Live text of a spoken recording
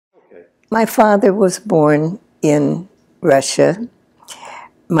Okay. My father was born in Russia.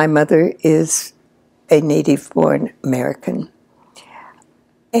 My mother is a native-born American.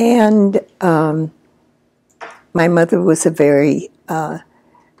 And my mother was a very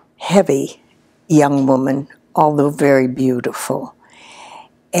heavy young woman, although very beautiful.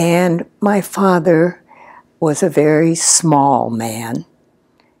 And my father was a very small man.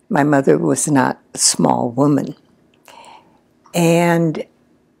 My mother was not a small woman. And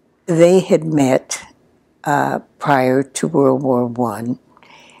they had met prior to World War I.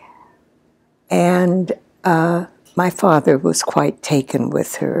 And my father was quite taken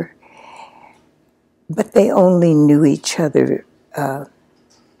with her. But they only knew each other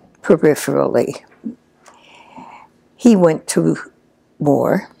peripherally. He went to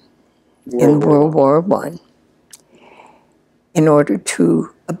war in World War I in order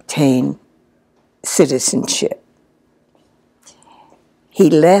to obtain citizenship. He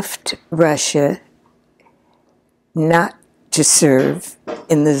left Russia not to serve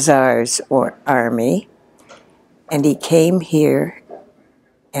in the Tsar's army, and he came here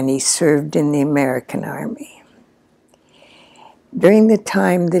and he served in the American Army. During the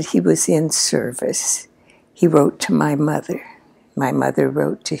time that he was in service, he wrote to my mother. My mother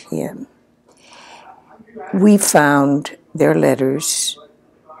wrote to him. We found their letters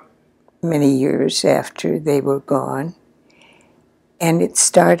many years after they were gone, and it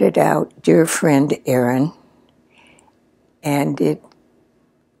started out, "Dear friend Aaron," and it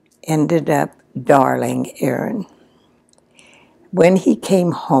ended up, "Darling Aaron." When he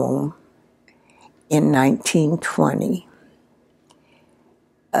came home in 1920,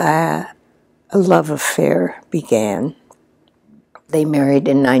 a love affair began. They married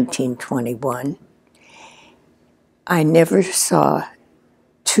in 1921. I never saw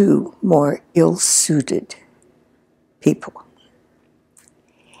two more ill-suited people.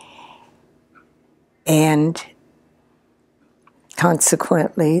 And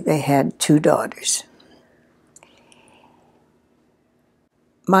consequently, they had two daughters.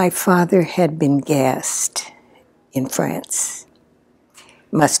 My father had been gassed in France,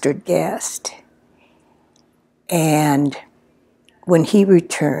 mustard gassed. And when he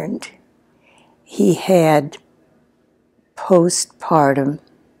returned, he had postpartum,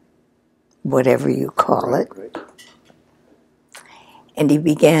 whatever you call it, and he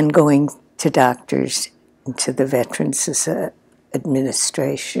began going to doctors and to the Veterans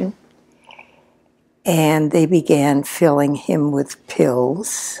Administration, and they began filling him with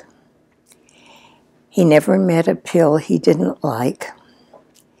pills. He never met a pill he didn't like.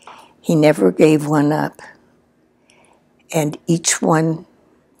 He never gave one up. And each one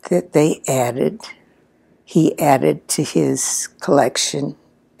that they added, he added to his collection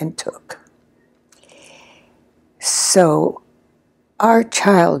and took. So our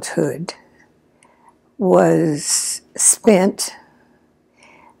childhood was spent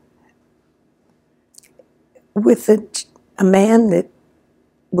with a man that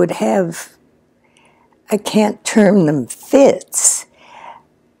would have, I can't term them fits,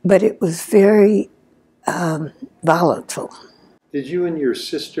 but it was very volatile. Did you and your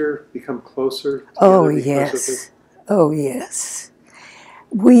sister become closer? Oh, yes. Oh, yes.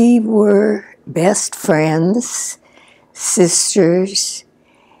 We were best friends, sisters,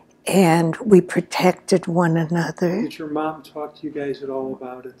 and we protected one another. Did your mom talk to you guys at all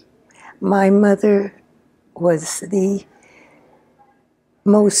about it? My mother was the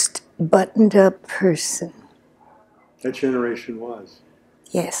most buttoned-up person. That generation was.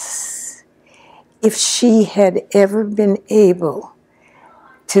 Yes. If she had ever been able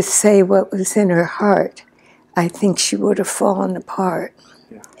to say what was in her heart, I think she would have fallen apart.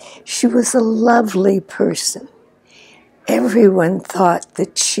 Yeah. She was a lovely person. Everyone thought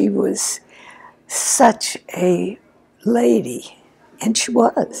that she was such a lady, and she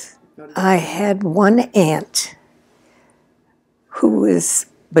was. I had one aunt who was,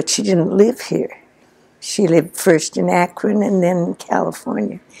 but she didn't live here. She lived first in Akron and then in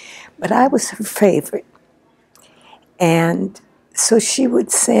California. But I was her favorite. And so she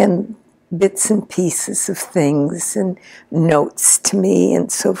would send bits and pieces of things and notes to me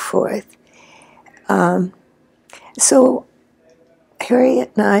and so forth. So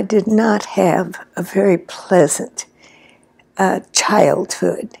Harriet and I did not have a very pleasant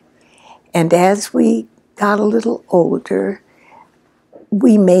childhood. And as we got a little older,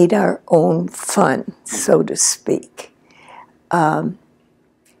 we made our own fun, so to speak. And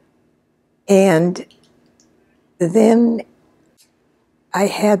then I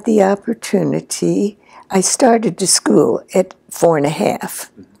had the opportunity. I started to school at 4.5.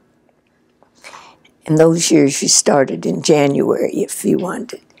 In those years, you started in January if you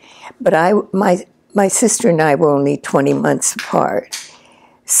wanted. But my sister and I were only 20 months apart.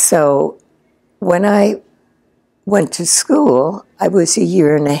 So when I went to school, I was a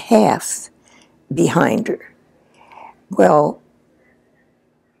year and a half behind her. Well,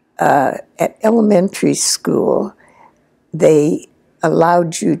 at elementary school, they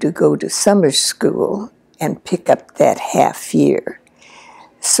allowed you to go to summer school and pick up that half year.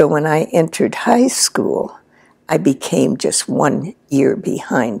 So when I entered high school, I became just 1 year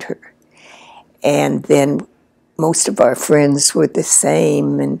behind her. And then most of our friends were the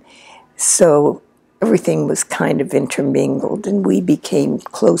same, and so everything was kind of intermingled, and we became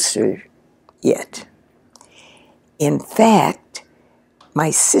closer yet. In fact,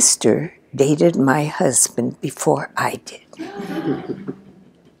 my sister dated my husband before I did. He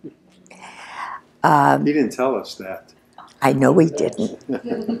didn't tell us that. I know he didn't.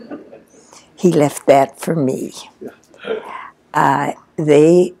 He left that for me.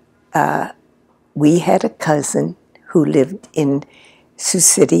 We had a cousin who lived in Sioux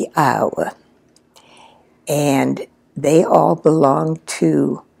City, Iowa, and they all belonged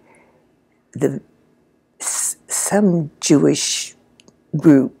to some Jewish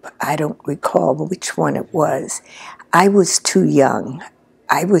group. I don't recall which one it was. I was too young.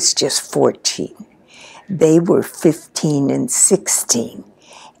 I was just 14. They were 15 and 16,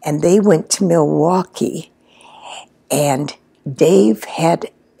 and they went to Milwaukee, and Dave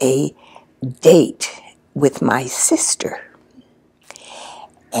had a date with my sister,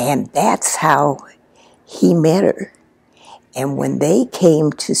 and that's how he met her. And when they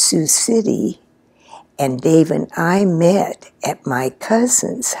came to Sioux City, and Dave and I met at my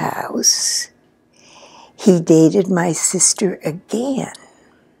cousin's house, he dated my sister again.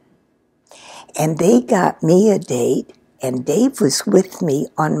 And they got me a date, and Dave was with me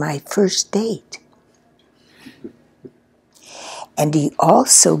on my first date. And he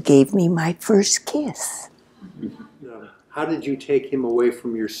also gave me my first kiss. How did you take him away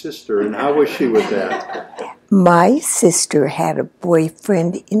from your sister, and how was she with that? My sister had a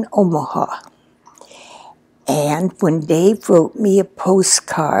boyfriend in Omaha. And when Dave wrote me a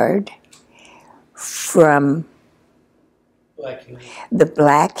postcard from the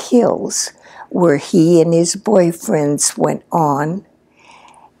Black Hills, where he and his boyfriends went on,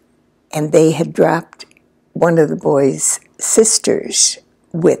 and they had dropped one of the boys' sisters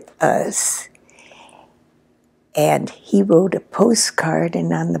with us, and he wrote a postcard,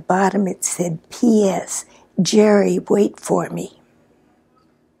 and on the bottom it said, P.S., Gerry, wait for me.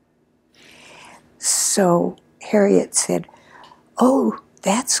 So Harriet said, oh,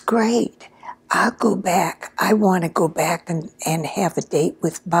 that's great. I'll go back. I want to go back and have a date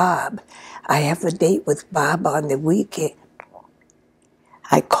with Bob. I have a date with Bob on the weekend.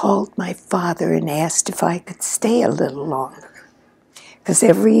 I called my father and asked if I could stay a little longer. Because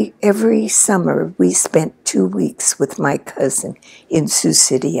every summer we spent 2 weeks with my cousin in Sioux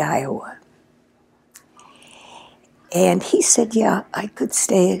City, Iowa. And he said, yeah, I could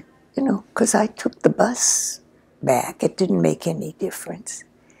stay, because I took the bus back. It didn't make any difference.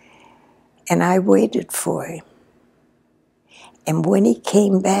 And I waited for him. And when he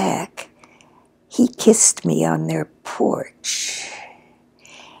came back, he kissed me on their porch.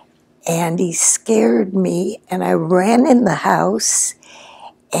 And he scared me, and I ran in the house,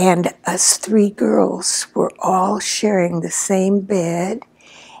 and us 3 girls were all sharing the same bed,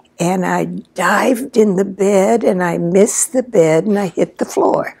 and I dived in the bed, and I missed the bed, and I hit the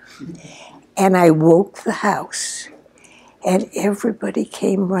floor. And I woke the house, and everybody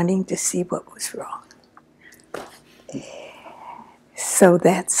came running to see what was wrong. So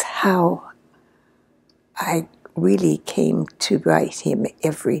that's how I really came to write him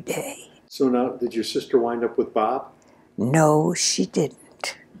every day. So now, did your sister wind up with Bob? No, she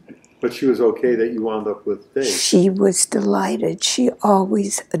didn't. But she was okay that you wound up with Dave? She was delighted. She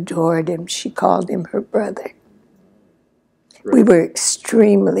always adored him. She called him her brother. Right. We were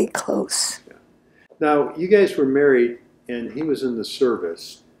extremely close. Yeah. Now, you guys were married, and he was in the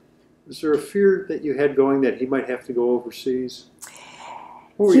service. Was there a fear that you had going that he might have to go overseas?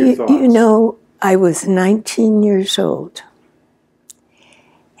 What were your thoughts? I was 19 years old,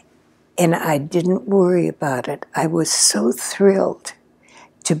 and I didn't worry about it. I was so thrilled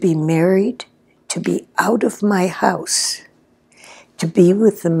to be married, to be out of my house, to be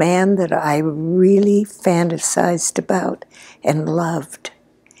with the man that I really fantasized about and loved.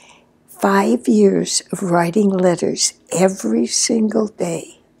 5 years of writing letters every single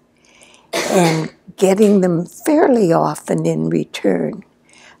day and getting them fairly often in return.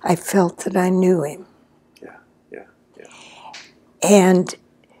 I felt that I knew him. Yeah. And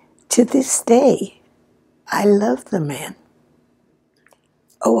to this day, I love the man.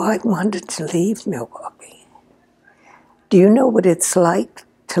 Oh, I wanted to leave Milwaukee. Do you know what it's like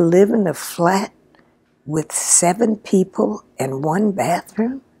to live in a flat with 7 people and 1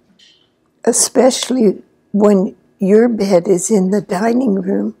 bathroom? Especially when your bed is in the dining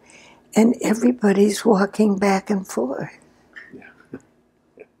room and everybody's walking back and forth. Yeah.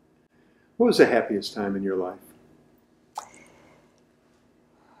 What was the happiest time in your life?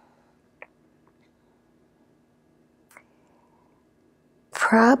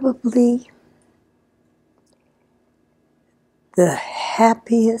 Probably the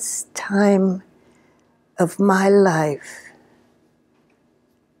happiest time of my life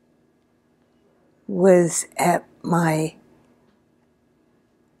was at my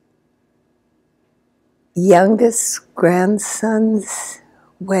youngest grandson's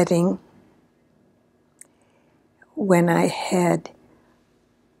wedding, when I had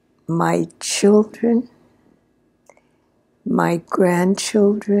my children, my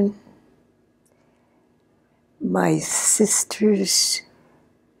grandchildren, my sister's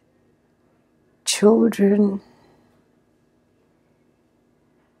children,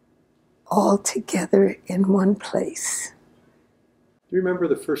 all together in one place. Do you remember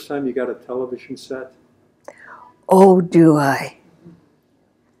the first time you got a television set? Oh, do I.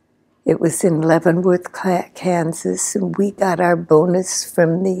 It was in Leavenworth, Kansas, and we got our bonus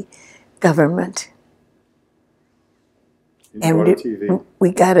from the government. And a TV.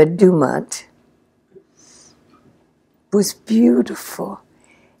 We got a Dumont. It was beautiful.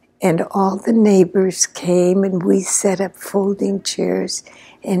 And all the neighbors came, and we set up folding chairs,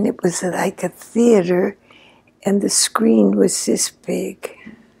 and it was like a theater, and the screen was this big.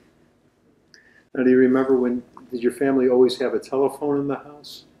 Now, do you remember did your family always have a telephone in the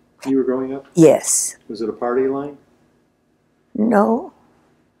house when you were growing up? Yes. Was it a party line? No.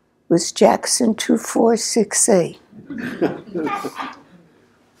 It was Jackson 2468.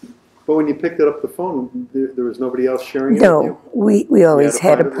 But when you picked up the phone, there was nobody else sharing it No, with you? we always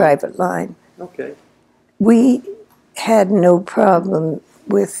had a private line. Okay. We had no problem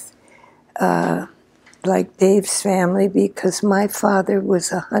with, like Dave's family, because my father was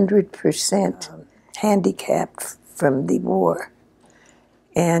 100% handicapped from the war.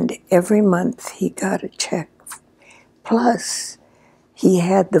 And every month he got a check. Plus, he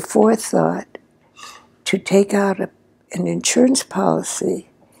had the forethought to take out an insurance policy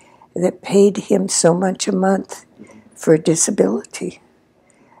that paid him so much a month for disability.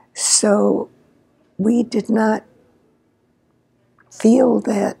 So we did not feel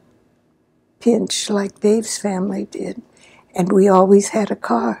that pinch like Dave's family did. And we always had a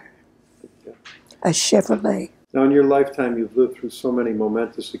car, a Chevrolet. Now, in your lifetime, you've lived through so many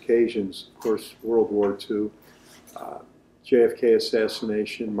momentous occasions. Of course, World War II, JFK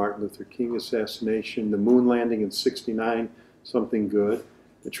assassination, Martin Luther King assassination, the moon landing in '69, something good,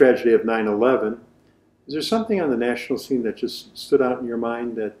 the tragedy of 9/11. Is there something on the national scene that just stood out in your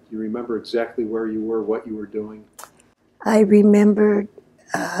mind that you remember exactly where you were, what you were doing? I remember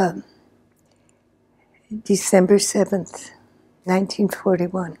December 7th,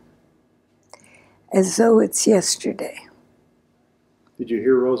 1941, as though it's yesterday. Did you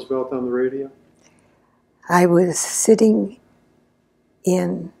hear Roosevelt on the radio? I was sitting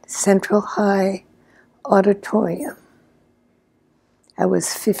in Central High Auditorium. I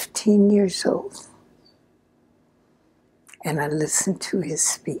was 15 years old, and I listened to his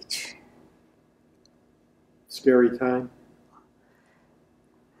speech. Scary time?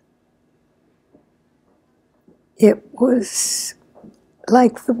 It was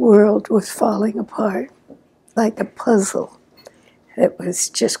like the world was falling apart, like a puzzle. It was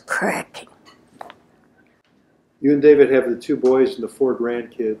just cracking. You and David have the 2 boys and the 4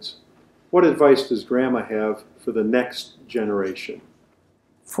 grandkids. What advice does Grandma have for the next generation?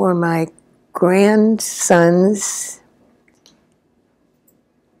 For my grandsons,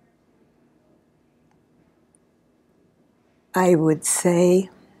 I would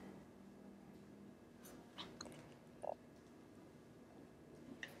say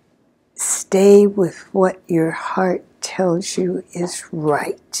stay with what your heart tells you is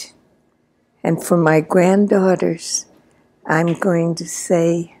right. And for my granddaughters, I'm going to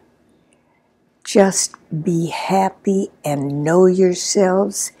say, just be happy and know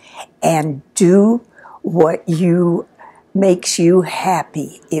yourselves and do what makes you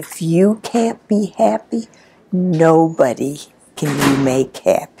happy. If you can't be happy, nobody can you make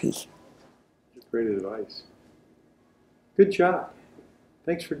happy. Great advice. Good job.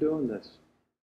 Thanks for doing this.